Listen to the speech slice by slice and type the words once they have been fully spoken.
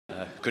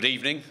good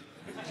evening,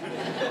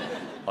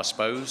 I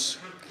suppose.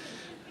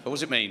 But what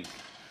does it mean?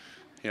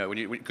 You know,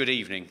 good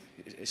evening.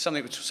 It's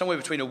something somewhere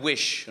between a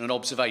wish and an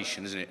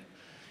observation, isn't it?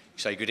 You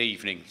say good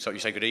evening. So you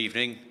say good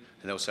evening,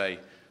 and they'll say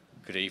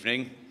good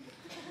evening,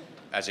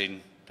 as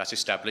in that's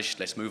established.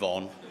 Let's move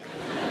on.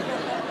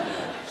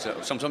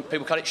 So sometimes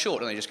people cut it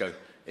short, and they just go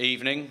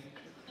evening,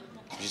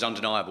 which is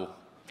undeniable.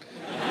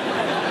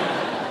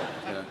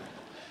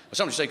 Or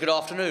sometimes you say good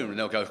afternoon, and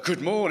they'll go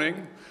good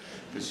morning,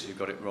 because you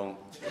got it wrong.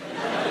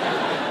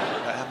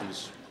 That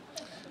happens.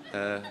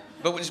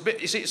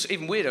 But it's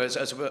even weirder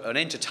as an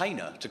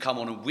entertainer to come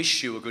on and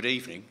wish you a good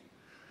evening.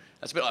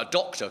 That's a bit like a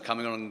doctor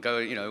coming on and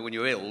going, you know, when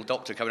you're ill,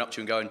 doctor coming up to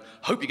you and going,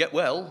 hope you get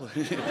well.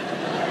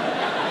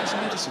 It's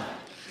medicine.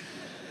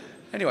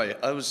 Anyway,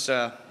 I was...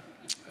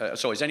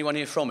 sorry, is anyone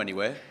here from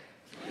anywhere?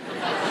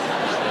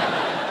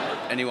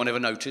 Anyone ever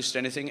noticed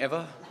anything,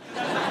 ever?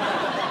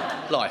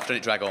 Life, don't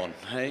it drag on,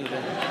 hey?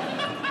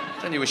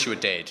 Don't you wish you were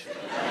dead?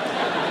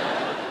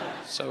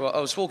 So I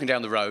was walking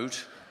down the road,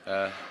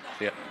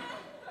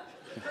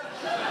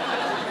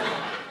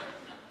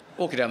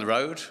 walking down the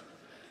road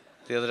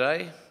the other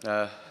day.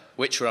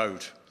 Which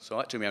road? It's all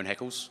right, do my own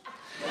heckles.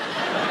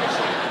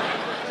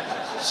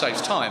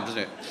 Saves time, doesn't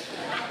it?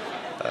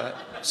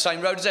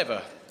 Same road as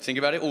ever. Think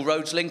about it, all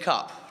roads link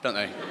up, don't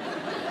they?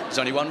 There's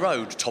only one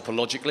road,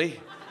 topologically.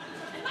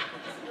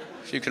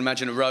 If you can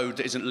imagine a road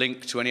that isn't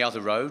linked to any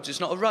other roads, it's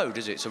not a road,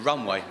 is it? It's a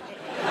runway.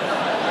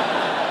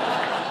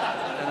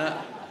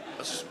 I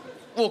was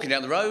walking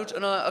down the road,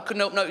 and I couldn't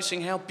help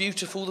noticing how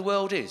beautiful the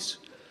world is.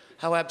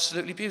 How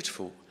absolutely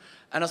beautiful.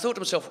 And I thought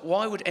to myself,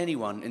 why would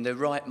anyone in their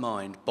right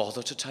mind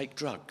bother to take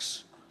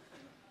drugs?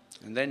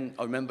 And then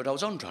I remembered I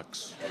was on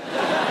drugs.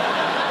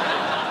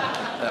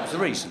 That was the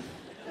reason.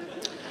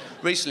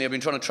 Recently, I've been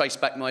trying to trace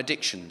back my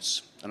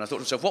addictions. And I thought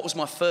to myself, what was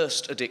my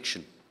first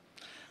addiction?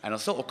 And I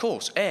thought, of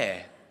course,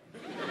 air.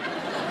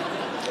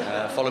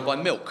 Followed by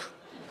milk.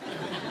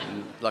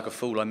 And like a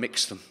fool, I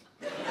mixed them.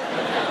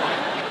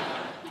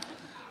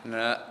 And,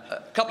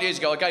 a couple of years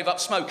ago, I gave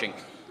up smoking.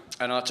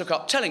 And I took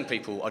up telling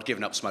people I'd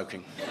given up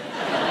smoking.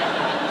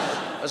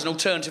 As an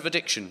alternative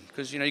addiction,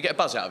 because, you know, you get a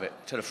buzz out of it.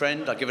 Tell a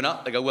friend, I've given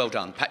up, they go, well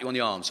done. Pat you on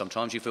the arm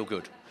sometimes, you feel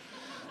good.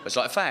 But it's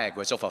like a fag,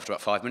 where it's off after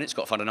about 5 minutes,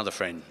 got to find another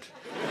friend.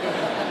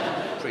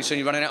 Pretty soon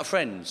you're running out of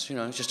friends, you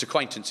know, it's just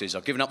acquaintances.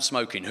 I've given up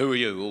smoking, who are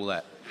you, all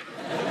that.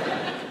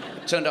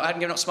 It turned out I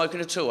hadn't given up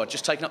smoking at all. I'd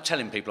just taken up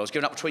telling people. I was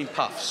giving up between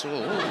puffs.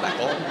 Oh, back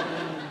on.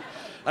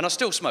 And I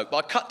still smoke, but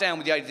I cut down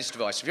with the aid of this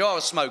device. If you are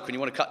a smoker and you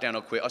want to cut down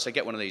or quit, I say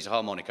get one of these, a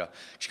harmonica.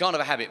 Because you can't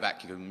have a habit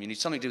vacuum. You need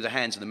something to do with the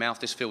hands and the mouth.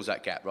 This fills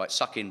that gap, right?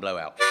 Suck in, blow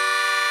out.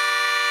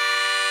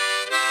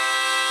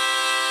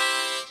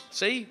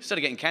 See? Instead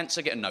of getting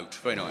cancer, get a note.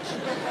 Very nice.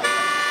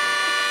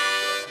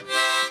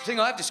 The thing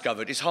I have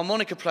discovered is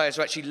harmonica players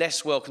are actually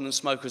less welcome than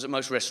smokers at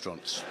most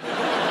restaurants.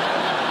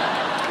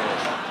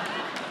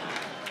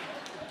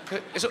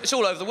 It's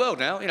all over the world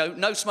now, you know,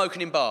 no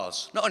smoking in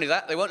bars. Not only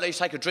that, they won't let you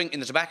take a drink in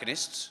the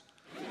tobacconists.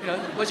 You know,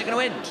 where's it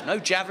going to end? No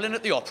javelin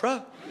at the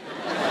opera?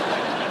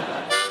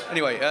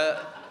 Anyway,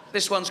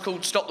 this one's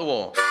called Stop the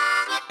War.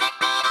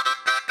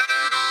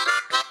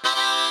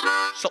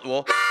 Stop the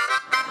war.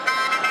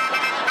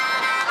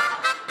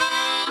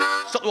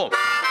 Stop the war.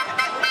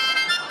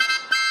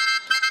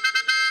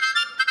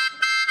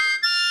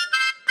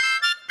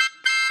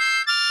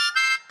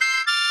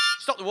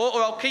 Stop the war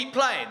or I'll keep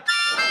playing.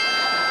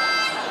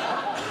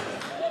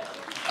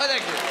 Oh,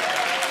 thank you.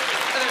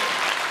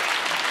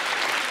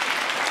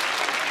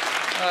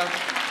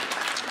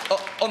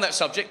 On that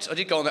subject, I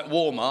did go on that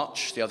war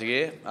march the other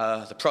year,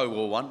 the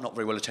pro-war one, not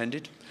very well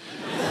attended.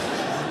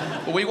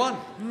 But we won.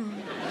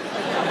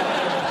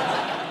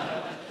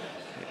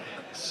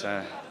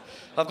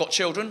 I've got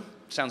children.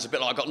 Sounds a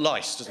bit like I've got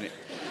lice, doesn't it?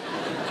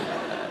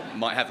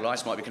 Might have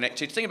lice, might be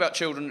connected. The thing about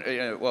children, you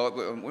know, well,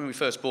 when we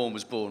first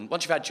was born,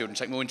 once you've had children, you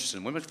take more interest in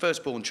them. When my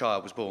firstborn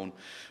child was born,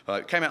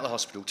 came out of the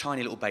hospital,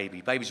 tiny little baby.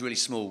 Baby's really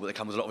small, but they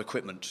come with a lot of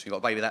equipment. You've got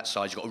a baby that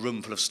size, you've got a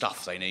room full of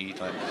stuff they need,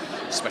 like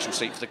a special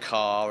seat for the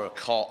car, a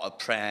cot, a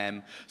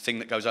pram, thing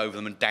that goes over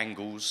them and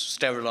dangles,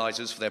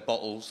 sterilisers for their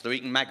bottles. They're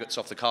eating maggots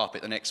off the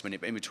carpet the next minute,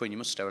 but in between you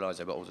must sterilise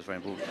their bottles, it's very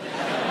important.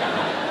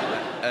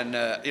 And,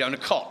 you know, and a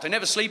cot. They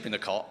never sleep in the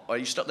cot.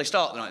 They start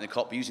the night in the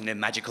cot by using their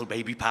magical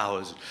baby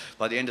powers.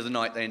 By the end of the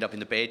night, they end up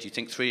in the bed. You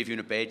think 3 of you in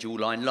a bed, you all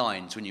lie in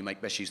lines when you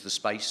make best use of the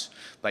space.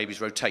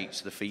 Babies rotate,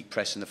 so the feet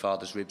press in the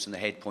father's ribs and the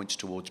head points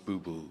towards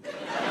boo-boo.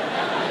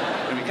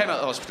 When we came out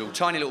of the hospital,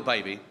 tiny little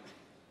baby,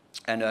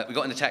 and we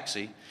got in the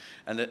taxi,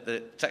 and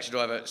the taxi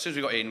driver, as soon as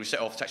we got in, we set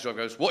off, the taxi driver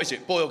goes, what is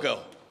it, boy or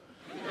girl?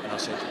 And I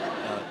said,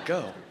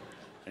 girl.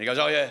 And he goes,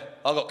 oh yeah,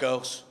 I've got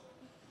girls.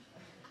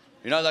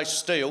 You know they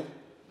steal.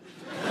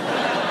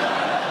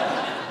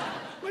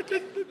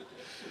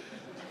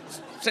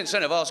 Since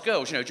then I've asked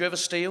girls, you know, do you ever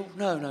steal?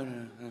 No.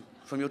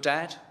 From your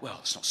dad? Well,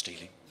 it's not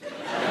stealing.